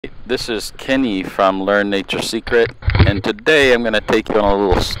This is Kenny from Learn Nature Secret, and today I'm going to take you on a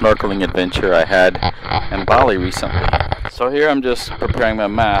little snorkeling adventure I had in Bali recently. So here I'm just preparing my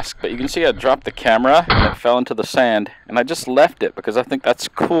mask, but you can see I dropped the camera and it fell into the sand, and I just left it because I think that's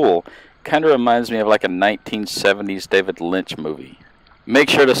cool. Kind of reminds me of like a 1970s David Lynch movie. Make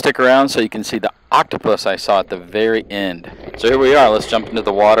sure to stick around so you can see the octopus I saw at the very end. So here we are, let's jump into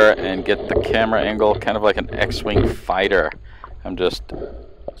the water and get the camera angle kind of like an X-Wing fighter. I'm just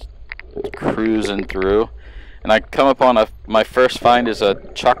cruising through, and I come upon my first find is a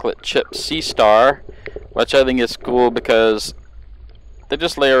chocolate chip sea star, which I think is cool because they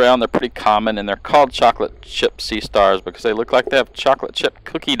just lay around. They're pretty common, and they're called chocolate chip sea stars because they look like they have chocolate chip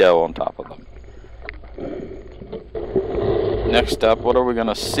cookie dough on top of them. Next up, what are we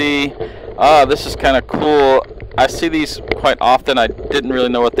gonna see? This is kind of cool. I see these quite often. I didn't really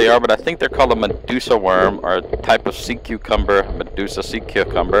know what they are, but I think they're called a Medusa worm, or a type of sea cucumber, Medusa sea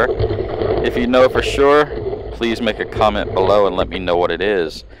cucumber. If you know for sure, please make a comment below and let me know what it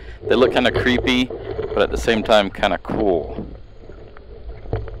is. They look kind of creepy, but at the same time kind of cool.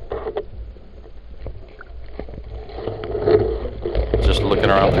 Just looking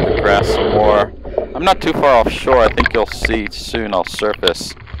around through the grass some more. I'm not too far offshore. I think you'll see soon I'll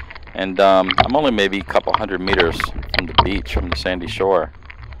surface. And I'm only maybe a couple hundred meters from the beach, from the sandy shore,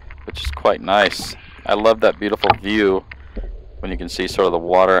 which is quite nice. I love that beautiful view when you can see sort of the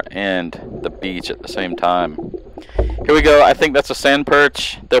water and the beach at the same time. Here we go. I think that's a sand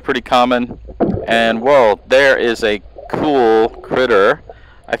perch. They're pretty common. And whoa, there is a cool critter.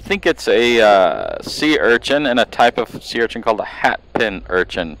 I think it's a sea urchin, and a type of sea urchin called a hatpin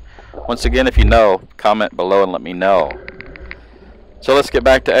urchin. Once again, if you know, comment below and let me know. So let's get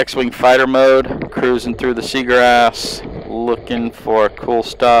back to X-Wing fighter mode, cruising through the seagrass, looking for cool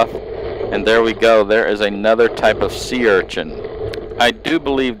stuff. And there we go, there is another type of sea urchin. I do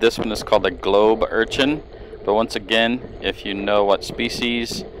believe this one is called a globe urchin, but once again, if you know what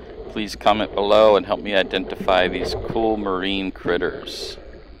species, please comment below and help me identify these cool marine critters.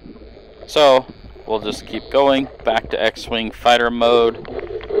 So we'll just keep going, back to X-Wing fighter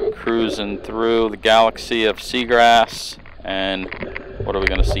mode, cruising through the galaxy of seagrass. And what are we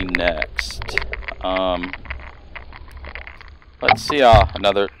going to see next? Let's see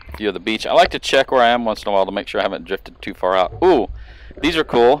another view of the beach. I like to check where I am once in a while to make sure I haven't drifted too far out. Ooh, these are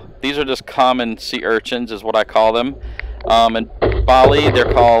cool. These are just common sea urchins is what I call them. In Bali,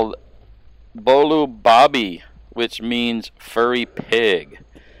 they're called bolu babi, which means furry pig.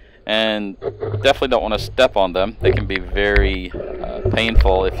 And definitely don't want to step on them. They can be very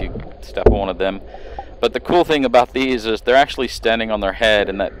painful if you step on one of them. But the cool thing about these is they're actually standing on their head,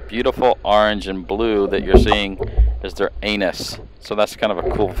 and that beautiful orange and blue that you're seeing is their anus. So that's kind of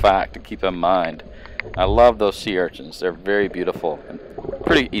a cool fact to keep in mind. I love those sea urchins. They're very beautiful and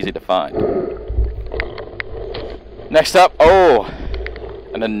pretty easy to find. Next up,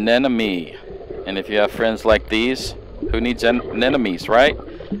 an anemone. And if you have friends like these, who needs anemones, right?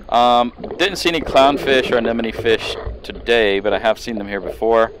 Didn't see any clownfish or anemone fish today, but I have seen them here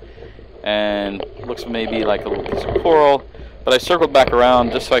before. And looks maybe like a little piece of coral, but I circled back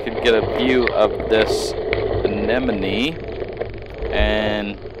around just so I could get a view of this anemone,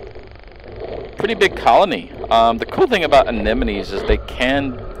 and pretty big colony. The cool thing about anemones is they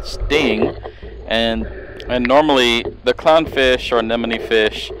can sting, and normally the clownfish or anemone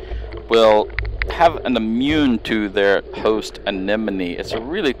fish will have an immune to their host anemone. It's a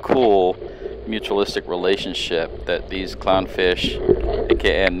really cool mutualistic relationship that these clownfish,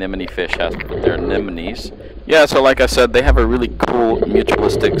 aka anemone fish, has with their anemones. Yeah, so like I said, they have a really cool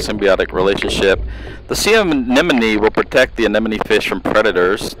mutualistic symbiotic relationship. The sea anemone will protect the anemone fish from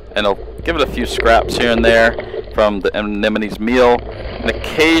predators, and it'll give it a few scraps here and there from the anemone's meal, and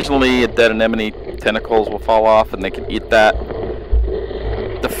occasionally dead anemone tentacles will fall off and they can eat that.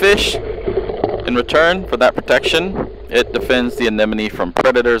 The fish, in return for that protection, it defends the anemone from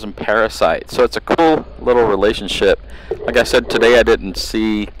predators and parasites. So it's a cool little relationship. Like I said, today I didn't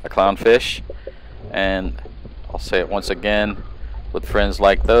see a clownfish, and I'll say it once again, with friends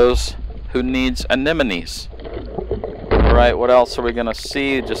like those, who needs anemones? Alright, what else are we going to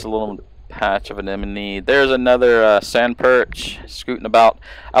see? Just a little patch of anemone. There's another sand perch scooting about.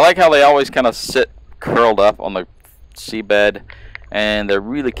 I like how they always kind of sit curled up on the seabed, and they're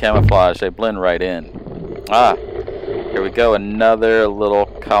really camouflaged. They blend right in. Here we go, another little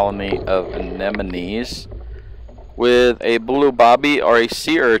colony of anemones with a blue bobby or a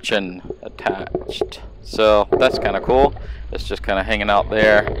sea urchin attached. So that's kind of cool. It's just kind of hanging out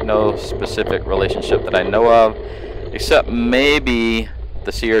there. No specific relationship that I know of, except maybe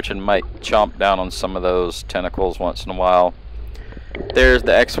the sea urchin might chomp down on some of those tentacles once in a while. There's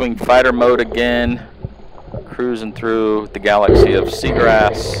the X-Wing fighter mode again, cruising through the galaxy of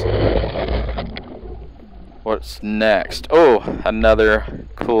seagrass. What's next? Oh, another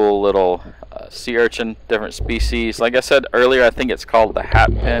cool little sea urchin, different species. Like I said earlier, I think it's called the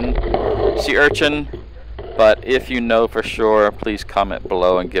hatpin sea urchin. But if you know for sure, please comment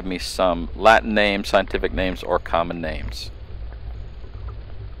below and give me some Latin names, scientific names, or common names.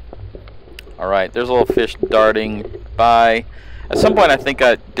 Alright, there's a little fish darting by. At some point I think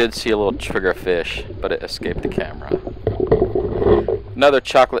I did see a little triggerfish, but it escaped the camera. Another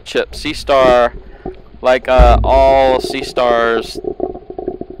chocolate chip sea star. Like all sea stars,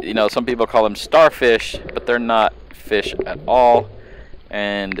 you know, some people call them starfish, but they're not fish at all.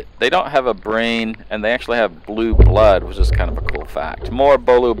 And they don't have a brain, and they actually have blue blood, which is kind of a cool fact. More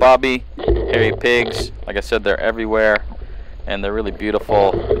bolu bobby, hairy pigs. Like I said, they're everywhere, and they're really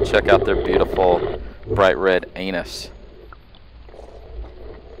beautiful. Check out their beautiful bright red anus.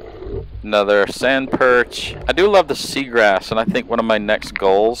 Another sand perch. I do love the seagrass, and I think one of my next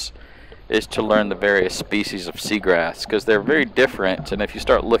goals is to learn the various species of seagrass, because they're very different, and if you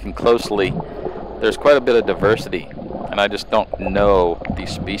start looking closely, there's quite a bit of diversity. And I just don't know these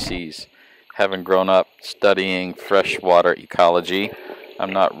species, having grown up studying freshwater ecology.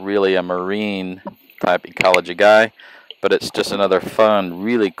 I'm not really a marine type ecology guy, but it's just another fun,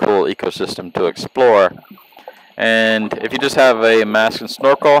 really cool ecosystem to explore. And if you just have a mask and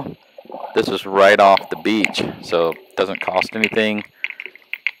snorkel, this is right off the beach, so it doesn't cost anything.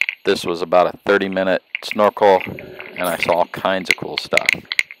 This was about a 30-minute snorkel, and I saw all kinds of cool stuff.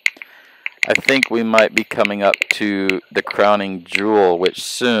 I think we might be coming up to the crowning jewel, which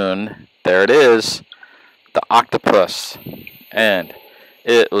soon, there it is, the octopus. And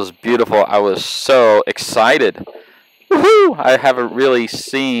it was beautiful. I was so excited. Woohoo! I haven't really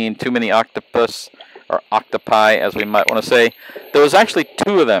seen too many octopus, or octopi as we might want to say. There was actually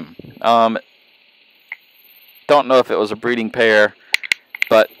 2 of them. Don't know if it was a breeding pair,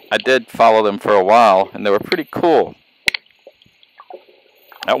 but I did follow them for a while, and they were pretty cool.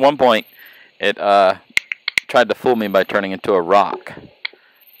 At one point, it tried to fool me by turning into a rock,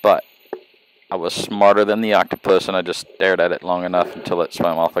 but I was smarter than the octopus, and I just stared at it long enough until it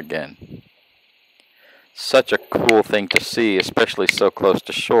swam off again. Such a cool thing to see, especially so close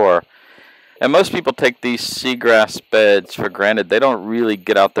to shore. And most people take these seagrass beds for granted. They don't really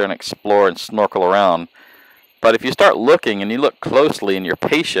get out there and explore and snorkel around. But if you start looking and you look closely and you're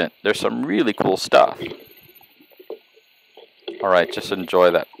patient, there's some really cool stuff. Alright, just enjoy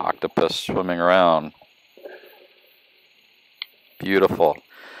that octopus swimming around. Beautiful.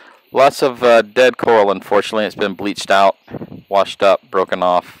 Lots of dead coral, unfortunately. It's been bleached out, washed up, broken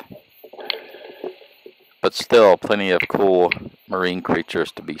off. But still, plenty of cool marine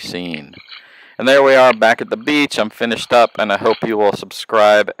creatures to be seen. And there we are back at the beach. I'm finished up, and I hope you will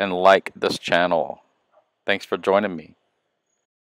subscribe and like this channel. Thanks for joining me.